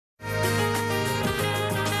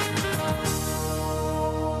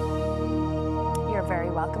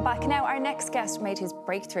welcome back. Now, our next guest made his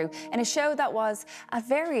breakthrough in a show that was, at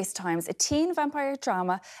various times, a teen vampire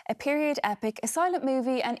drama, a period epic, a silent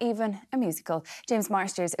movie and even a musical. James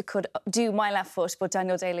Marsters could do My Left Foot, but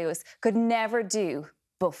Daniel Day-Lewis could never do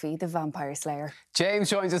Buffy the Vampire Slayer. James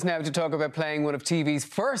joins us now to talk about playing one of TV's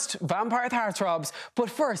first vampire heartthrobs. But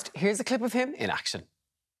first, here's a clip of him in action.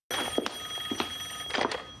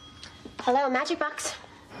 Hello, Magic Box.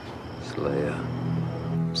 Slayer.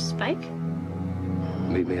 Spike?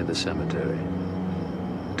 Meet me at the cemetery.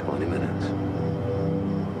 20 minutes.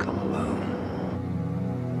 Come alone.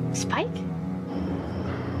 Spike?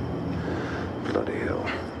 Bloody hell.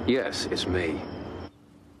 Yes, it's me.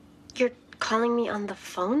 You're calling me on the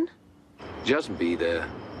phone? Just be there.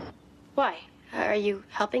 Why? Are you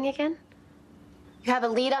helping again? You have a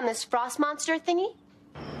lead on this frost monster thingy?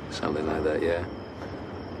 Something like that, yeah.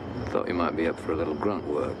 Thought you might be up for a little grunt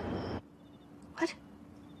work. What?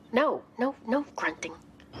 No grunting.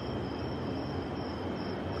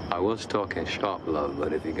 I was talking shop, love,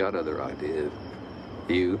 but if you got other ideas,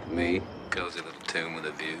 you, me, cozy little tomb with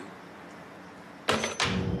a view.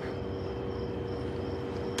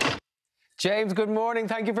 James, good morning.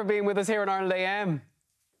 Thank you for being with us here on Ireland AM.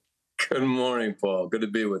 Good morning, Paul. Good to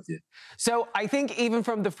be with you. So I think even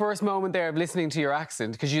from the first moment there of listening to your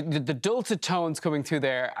accent, because the dulcet tones coming through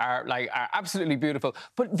there are absolutely beautiful.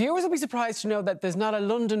 But viewers will be surprised to know that there's not a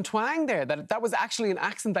London twang there. That was actually an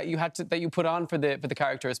accent that you put on for the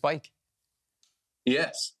character of Spike.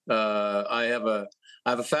 Yes, I have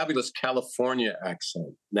a fabulous California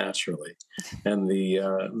accent naturally, and the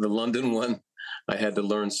London one I had to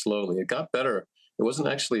learn slowly. It got better. It wasn't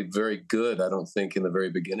actually very good, I don't think, in the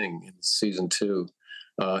very beginning in season 2.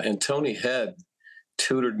 And Tony Head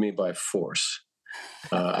tutored me by force.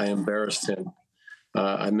 I embarrassed him.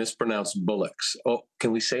 I mispronounced bullocks. Oh,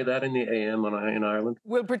 can we say that in the AM in Ireland?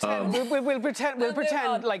 We'll pretend. We'll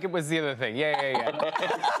pretend like it was the other thing. Yeah.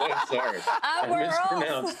 So sorry. I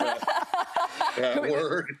mispronounced that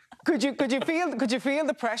word. Could you feel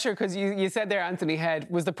the pressure? Because you said there, Anthony Head,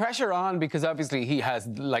 was the pressure on because obviously he has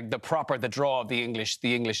like the draw of the English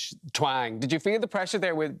twang. Did you feel the pressure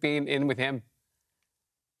there with being in with him?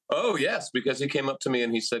 Oh yes, because he came up to me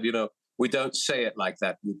and he said, we don't say it like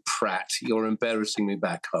that, you prat. You're embarrassing me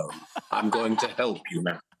back home. I'm going to help you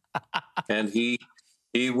now. And he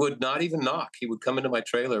would not even knock. He would come into my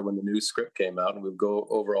trailer when the new script came out, and we'd go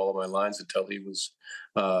over all of my lines until he was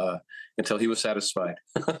satisfied.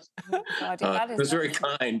 He was very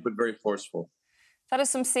kind, but very forceful. That is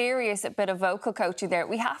some serious bit of vocal coaching there.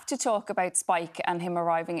 We have to talk about Spike and him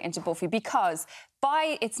arriving into Buffy because,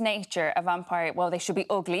 by its nature, a vampire, well, they should be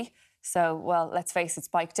ugly. So, well, let's face it,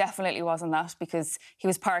 Spike definitely wasn't that because he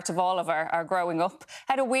was part of all of our growing up.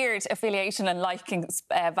 Had a weird affiliation and liking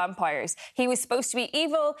vampires. He was supposed to be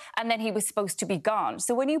evil and then he was supposed to be gone.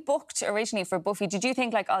 So when you booked originally for Buffy, did you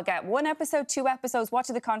think, I'll get 1 episode, 2 episodes? What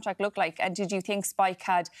did the contract look like? And did you think Spike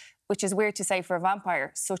had, which is weird to say for a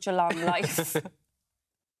vampire, such a long life?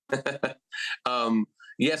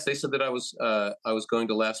 Yes, they said that I was going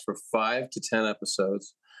to last for 5 to 10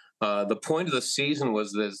 episodes. The point of the season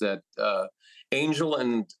was that Angel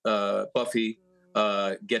and Buffy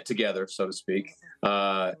get together, so to speak,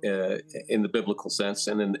 in the biblical sense.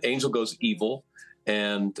 And then Angel goes evil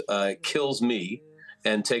and kills me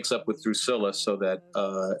and takes up with Drusilla so that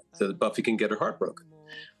Buffy can get her heart broken.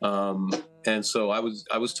 And so I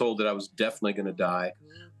was told that I was definitely going to die.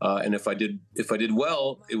 And if I did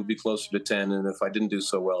well, it would be closer to 10. And if I didn't do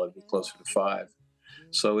so well, it'd be closer to 5.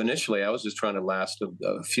 So initially, I was just trying to last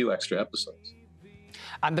a few extra episodes.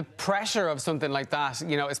 And the pressure of something like that,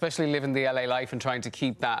 especially living the LA life and trying to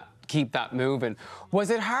keep that moving. Was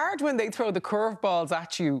it hard when they throw the curveballs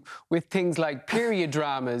at you with things like period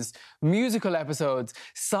dramas, musical episodes,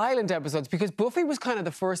 silent episodes? Because Buffy was kind of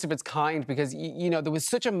the first of its kind because, there was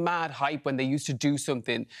such a mad hype when they used to do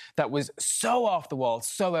something that was so off the wall,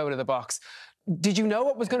 so out of the box. Did you know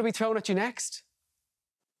what was going to be thrown at you next?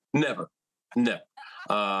 Never.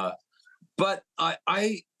 But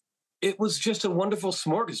it was just a wonderful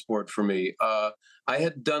smorgasbord for me. I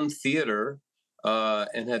had done theater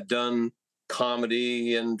and had done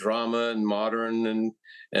comedy and drama and modern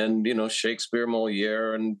and Shakespeare,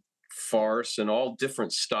 Moliere and farce and all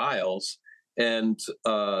different styles. And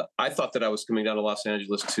I thought that I was coming down to Los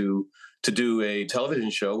Angeles to do a television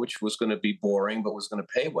show, which was going to be boring but was going to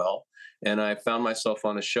pay well. And I found myself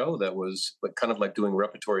on a show that was kind of like doing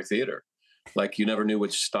repertory theater. Like you never knew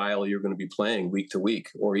which style you're going to be playing week to week,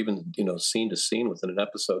 or even scene to scene within an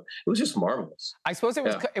episode. It was just marvelous. I suppose it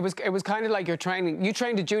was kind of like your training. You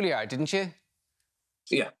trained at Juilliard, didn't you?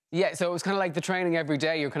 Yeah. Yeah. So it was kind of like the training every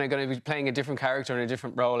day. You're kind of going to be playing a different character in a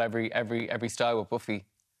different role every style with Buffy.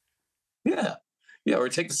 Yeah, yeah. Or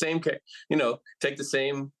take the same, take the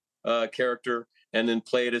same character and then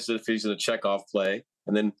play it as if he's in a Chekhov play,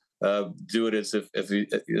 and then do it as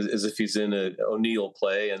if he's in an O'Neill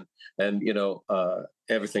play, and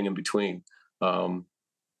everything in between.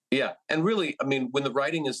 Yeah, and really, I mean, when the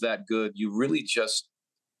writing is that good, you really just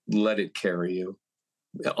let it carry you.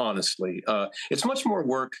 Honestly, it's much more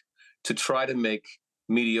work to try to make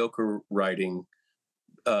mediocre writing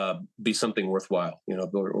be something worthwhile,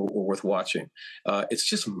 or worth watching. It's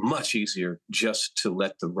just much easier just to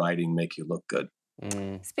let the writing make you look good.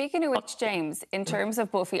 Speaking of which, James, in terms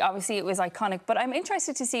of Buffy, obviously it was iconic, but I'm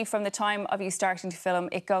interested to see from the time of you starting to film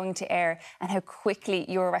it going to air and how quickly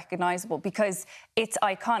you were recognisable, because it's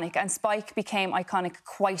iconic and Spike became iconic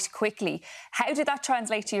quite quickly. How did that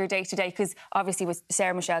translate to your day-to-day? Because obviously with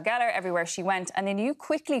Sarah Michelle Gellar everywhere she went, and then you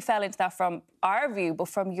quickly fell into that from our view, but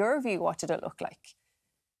from your view, what did it look like?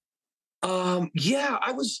 Yeah,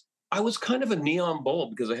 I was kind of a neon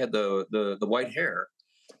bulb because I had the white hair,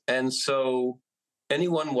 and so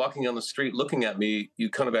anyone walking on the street looking at me, you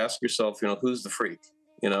kind of ask yourself, who's the freak,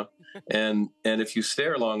 and if you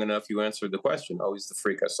stare long enough, you answer the question, oh, he's the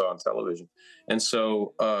freak I saw on television. And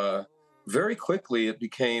so very quickly it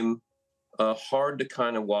became hard to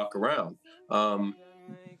kind of walk around.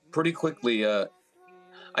 Pretty quickly, I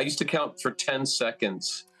used to count for 10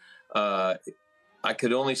 seconds. I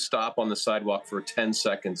could only stop on the sidewalk for 10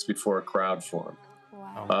 seconds before a crowd formed.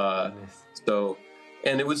 Wow.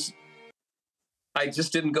 And I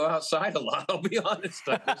just didn't go outside a lot, I'll be honest.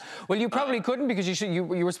 Well, you probably couldn't, because you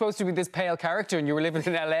were supposed to be this pale character, and you were living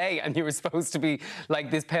in LA, and you were supposed to be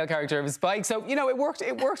like this pale character of Spike. So, it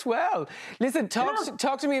worked well. Listen,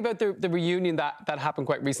 talk to me about the reunion that happened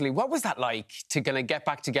quite recently. What was that like, to kind of get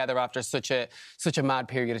back together after such a mad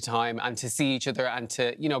period of time, and to see each other and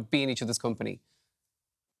to, be in each other's company?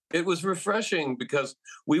 It was refreshing because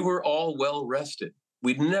we were all well rested.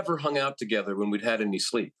 We'd never hung out together when we'd had any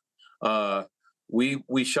sleep.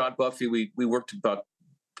 We shot Buffy. We worked about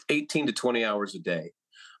 18 to 20 hours a day.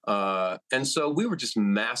 And so we were just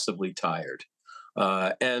massively tired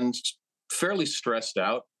and fairly stressed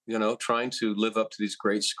out, trying to live up to these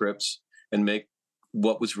great scripts and make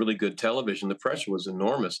what was really good television. The pressure was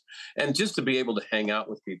enormous. And just to be able to hang out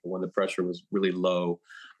with people when the pressure was really low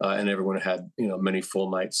and everyone had, many full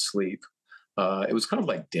nights sleep. It was kind of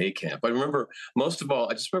like day camp. I remember, most of all,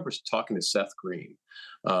 I just remember talking to Seth Green.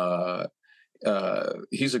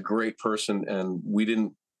 He's a great person, and we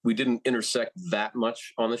didn't intersect that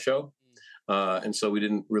much on the show, and so we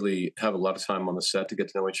didn't really have a lot of time on the set to get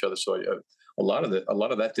to know each other. So a lot of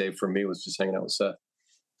that day for me was just hanging out with Seth.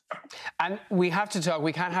 And we have to talk.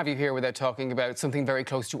 We can't have you here without talking about something very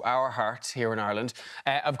close to our heart here in Ireland.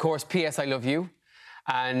 Of course, P.S. I Love You.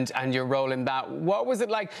 And your role in that. What was it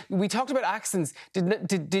like? We talked about accents. Did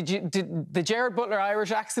the Gerard Butler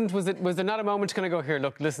Irish accent, was there not a moment to kind of go, here,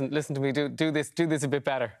 look, listen to me, do this a bit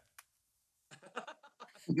better?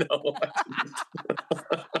 No.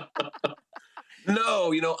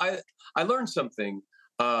 No, I learned something,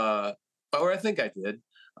 or I think I did,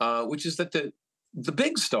 which is that the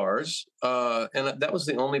big stars, and that was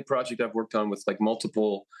the only project I've worked on with like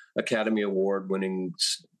multiple Academy Award winning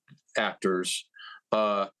actors.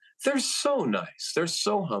 They're so nice. They're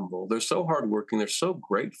so humble. They're so hardworking. They're so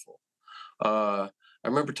grateful. I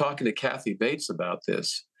remember talking to Kathy Bates about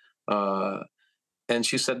this, and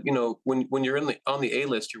she said, when you're on the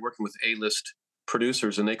A-list, you're working with A-list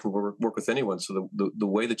producers, and they can work with anyone. So the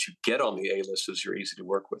way that you get on the A-list is you're easy to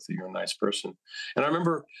work with. You're a nice person. And I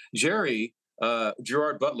remember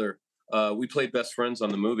Gerard Butler. We played best friends on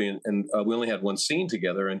the movie, and we only had one scene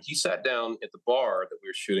together. And he sat down at the bar that we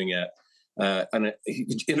were shooting at. And he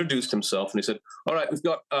introduced himself, and he said, all right, we've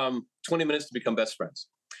got 20 minutes to become best friends.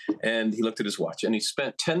 And he looked at his watch, and he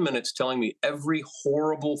spent 10 minutes telling me every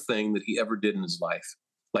horrible thing that he ever did in his life,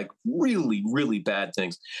 like really, really bad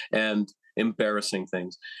things and embarrassing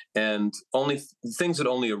things, and only things that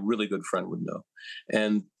only a really good friend would know.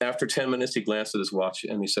 And after 10 minutes, he glanced at his watch,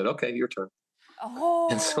 and he said, okay, your turn. Oh.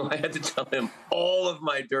 And so I had to tell him all of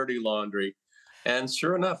my dirty laundry. And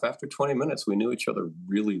sure enough, after 20 minutes, we knew each other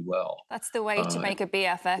really well. That's the way to make a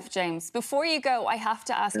BFF, James. Before you go, I have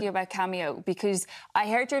to ask you about Cameo, because I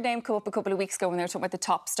heard your name come up a couple of weeks ago when they were talking about the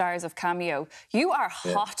top stars of Cameo. You are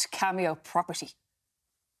hot Cameo property.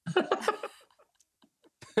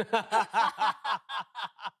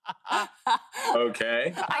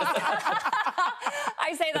 Okay.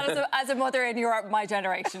 I say that as a mother in my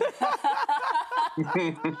generation.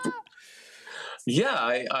 Yeah,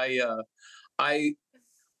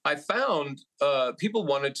 I found people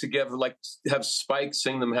wanted to have Spike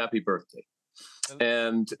sing them happy birthday.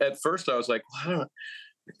 And at first I was like, well,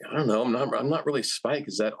 I don't know. I'm not really Spike.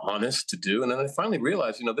 Is that honest to do? And then I finally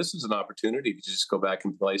realized, this is an opportunity to just go back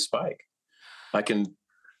and play Spike.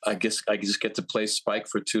 I guess I just get to play Spike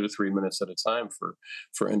for 2 to 3 minutes at a time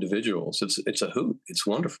for individuals. It's a hoot. It's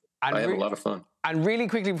wonderful. And I have a lot of fun. And really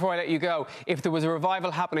quickly before I let you go, if there was a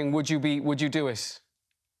revival happening, would you do it?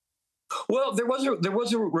 Well, there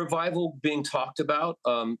was a revival being talked about.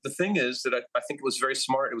 The thing is that I think it was very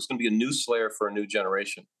smart. It was going to be a new Slayer for a new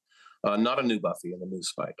generation. Not a new Buffy and a new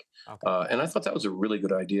Spike. Okay. And I thought that was a really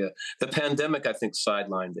good idea. The pandemic, I think,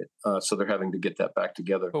 sidelined it. So they're having to get that back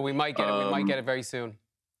together. But we might get it. We might get it very soon.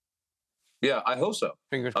 Yeah, I hope so.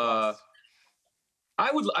 Fingers crossed. I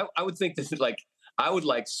would think that, I would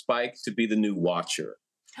like Spike to be the new Watcher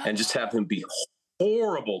and just have him be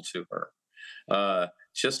horrible to her.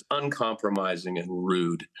 Just uncompromising and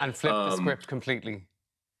rude. And flip the script completely.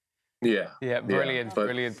 Yeah. Yeah, brilliant,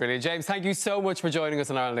 brilliant. James, thank you so much for joining us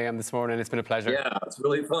on Ireland AM this morning. It's been a pleasure. Yeah, it's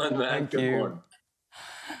really fun, man. Thank you. Morning.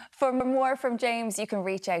 For more from James, you can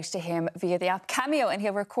reach out to him via the app Cameo and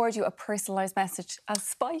he'll record you a personalised message as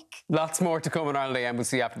Spike. Lots more to come on Ireland AM. We'll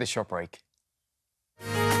see you after this short break.